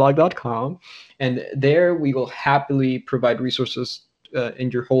makerlog.com, and there we will happily provide resources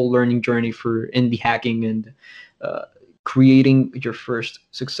in your whole learning journey for indie hacking and creating your first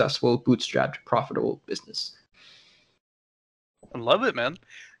successful bootstrapped profitable business. I love it, man.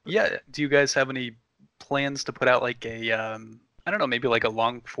 Yeah. Do you guys have any plans to put out like a I don't know, maybe like a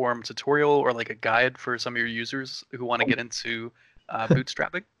long form tutorial or like a guide for some of your users who want to get into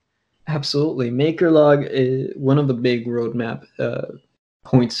bootstrapping? Absolutely. MakerLog is one of the big roadmap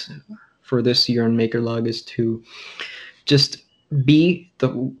points for this year on MakerLog is to just be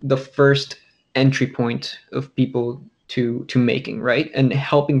the first entry point of people to making, right? And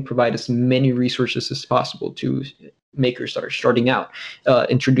helping provide as many resources as possible to makers that are starting out,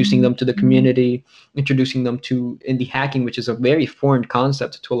 introducing them to the community, introducing them to indie hacking, which is a very foreign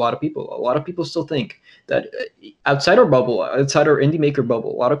concept to a lot of people. A lot of people still think that outside our bubble, outside our indie maker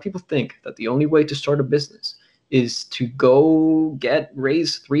bubble, a lot of people think that the only way to start a business is to go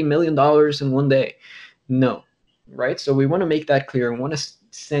raise $3 million in one day. No, right? So we want to make that clear and want to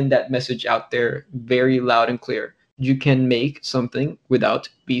send that message out there very loud and clear. You can make something without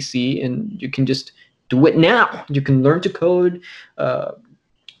VC, and you can just do it now. You can learn to code.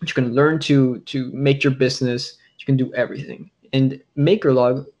 You can learn to make your business. You can do everything. And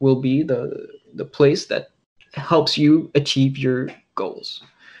MakerLog will be the place that helps you achieve your goals.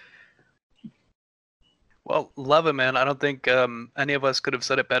 Well, love it, man. I don't think any of us could have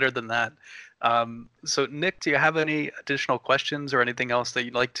said it better than that. So, Nick, do you have any additional questions or anything else that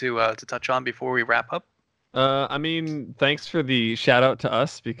you'd like to touch on before we wrap up? I mean, thanks for the shout out to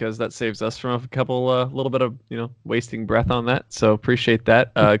us, because that saves us from a couple little bit of wasting breath on that. So appreciate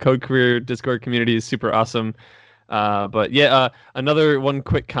that. Code Career Discord community is super awesome. But yeah, another one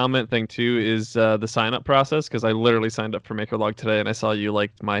quick comment thing too is the sign up process, because I literally signed up for MakerLog today and I saw you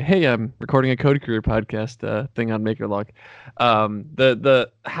liked my "Hey, I'm recording a Code Career podcast" thing on MakerLog.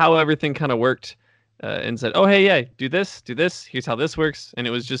 The how everything kind of worked, and said, "Oh hey, yeah, do this, here's how this works," and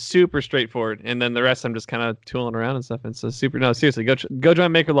it was just super straightforward. And then the rest I'm just kind of tooling around and stuff. And so super. No, seriously, go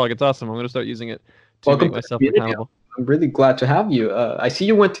join MakerLog. It's awesome. I'm gonna start using it to Welcome make to the myself community. accountable. I'm really glad to have you. I see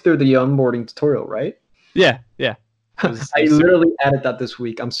you went through the onboarding tutorial, right? Yeah. It I was super literally added that this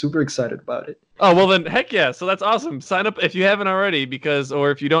week. I'm super excited about it. Oh, well then, heck yeah. So that's awesome. Sign up if you haven't already,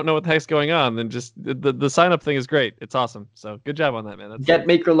 or if you don't know what the heck's going on, then just the sign up thing is great. It's awesome. So good job on that, man. That's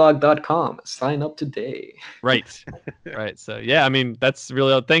Getmakerlog.com. Sign up today. right. Right. So yeah, I mean, that's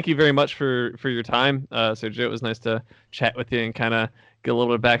really, thank you very much for your time, Sergio. It was nice to chat with you and kind of get a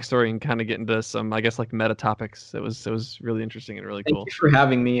little bit of backstory and kind of get into some, I guess, like meta topics. It was really interesting and really cool. Thank you for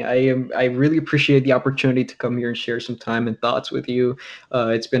having me. I really appreciate the opportunity to come here and share some time and thoughts with you.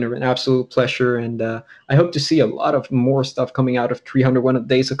 It's been an absolute pleasure, and I hope to see a lot of more stuff coming out of 301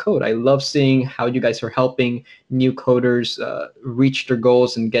 Days of Code. I love seeing how you guys are helping new coders reach their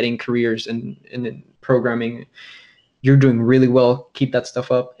goals and getting careers in programming. You're doing really well. Keep that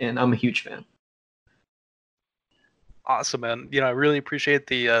stuff up, and I'm a huge fan. Awesome, man. I really appreciate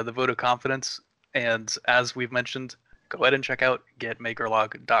the vote of confidence. And as we've mentioned, go ahead and check out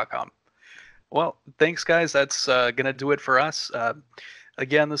getmakerlog.com. Well, thanks, guys. That's gonna do it for us.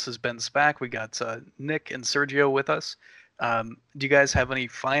 Again, this has been SPAC. We got Nick and Sergio with us. Do you guys have any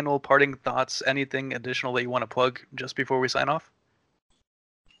final parting thoughts? Anything additional that you want to plug just before we sign off?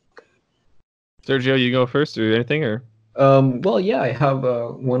 Sergio, you go first, or anything, or? Well, yeah, I have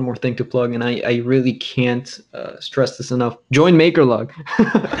one more thing to plug, and I really can't stress this enough. Join MakerLog.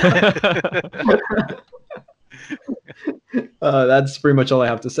 That's pretty much all I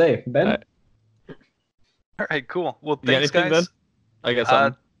have to say. Ben? All right, cool. Well, thanks, guys. Ben? I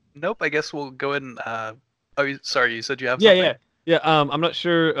guess nope, I guess we'll go ahead and... oh, sorry, you said you have something? Yeah, I'm not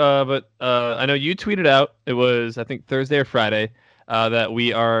sure, but I know you tweeted out, it was, I think, Thursday or Friday, that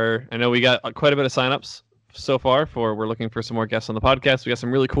I know we got quite a bit of signups so far we're looking for some more guests on the podcast. We got some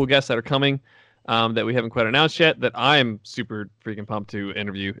really cool guests that are coming that we haven't quite announced yet, that I'm super freaking pumped to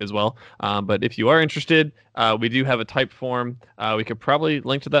interview as well. But if you are interested, we do have a type form. We could probably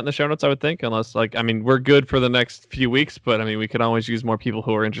link to that in the show notes, I would think, unless we're good for the next few weeks, but we could always use more people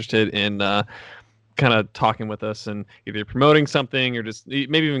who are interested in kind of talking with us and either promoting something or just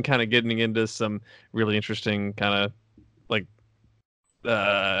maybe even kind of getting into some really interesting kind of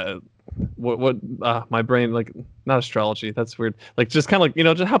my brain, not astrology, that's weird, just kind of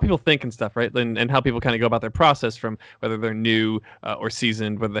just how people think and stuff, right? And how people kind of go about their process, from whether they're new or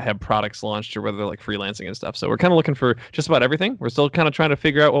seasoned, whether they have products launched or whether they're freelancing and stuff. So we're kind of looking for just about everything. We're still kind of trying to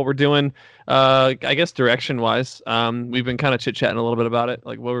figure out what we're doing, I guess direction wise. We've been kind of chit-chatting a little bit about it,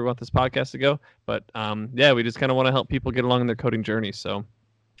 where we want this podcast to go, but yeah, we just kind of want to help people get along in their coding journey. So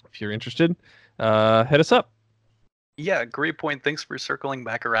if you're interested, hit us up. Yeah, great point. Thanks for circling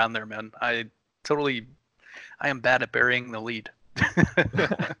back around there, man. I am bad at burying the lead.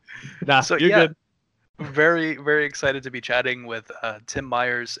 Nah, so, you're good. Very, very excited to be chatting with Tim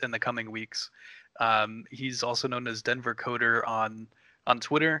Myers in the coming weeks. He's also known as Denver Coder on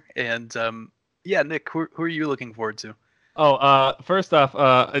Twitter. And yeah, Nick, who are you looking forward to? Oh, first off,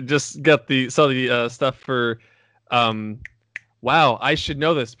 I just saw the stuff for wow, I should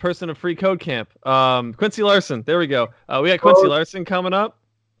know this. Person of Free Code Camp. Quincy Larson. There we go. We got Quincy Larson coming up.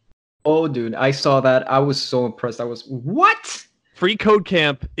 Oh, dude, I saw that. I was so impressed. What? Free Code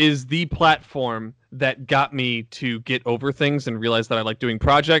Camp is the platform that got me to get over things and realize that I like doing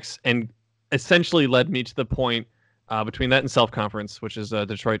projects, and essentially led me to the point between that and Self Conference, which is a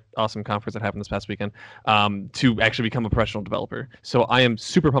Detroit awesome conference that happened this past weekend, to actually become a professional developer. So I am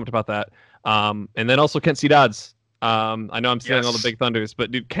super pumped about that. And then also Kent C. Dodds. I know I'm stealing all the big thunders,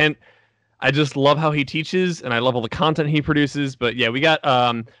 but dude, Kent, I just love how he teaches, and I love all the content he produces. But yeah, we got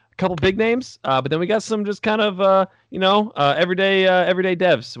a couple big names, but then we got some just kind of everyday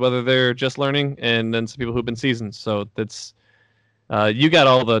devs, whether they're just learning, and then some people who've been seasoned. So that's you got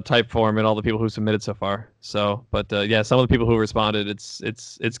all the type form and all the people who submitted so far. So, but yeah, some of the people who responded,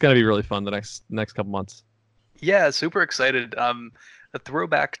 it's gonna be really fun the next couple months. Yeah, super excited. A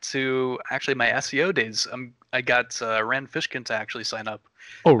throwback to actually my SEO days. I got Rand Fishkin to actually sign up.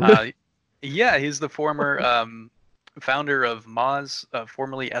 Oh, really? Yeah, he's the former founder of Moz,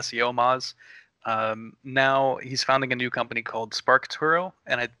 formerly SEO Moz. Now he's founding a new company called Spark Turo,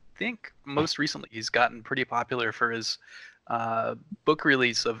 and I think most recently he's gotten pretty popular for his book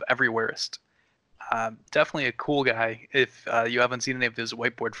release of Everywhereist. Definitely a cool guy. If you haven't seen any of his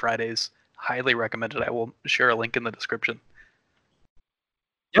Whiteboard Fridays, highly recommend it. I will share a link in the description.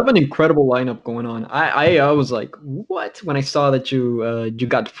 You have an incredible lineup going on. I was like, what? When I saw that you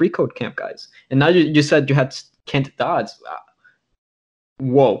got Free Code Camp guys, and now you said you had Kent Dodds.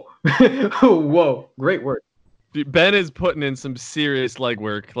 Whoa, whoa, great work. Ben is putting in some serious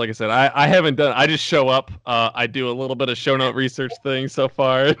legwork. Like I said, I haven't done. I just show up. I do a little bit of show note research thing so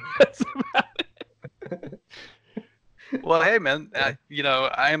far. That's about it. Well, hey, man,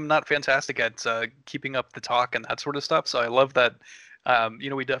 I'm not fantastic at keeping up the talk and that sort of stuff. So I love that,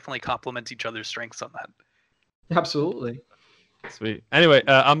 we definitely complement each other's strengths on that. Absolutely. Sweet. Anyway,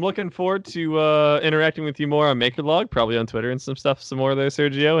 I'm looking forward to interacting with you more on MakerLog, probably on Twitter and some more there,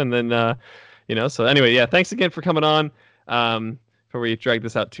 Sergio. And then, so anyway, yeah, thanks again for coming on. Before we drag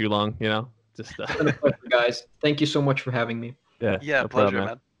this out too long, just. It's been a pleasure, guys. Thank you so much for having me. Yeah, no pleasure, problem,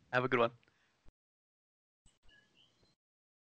 man. Have a good one.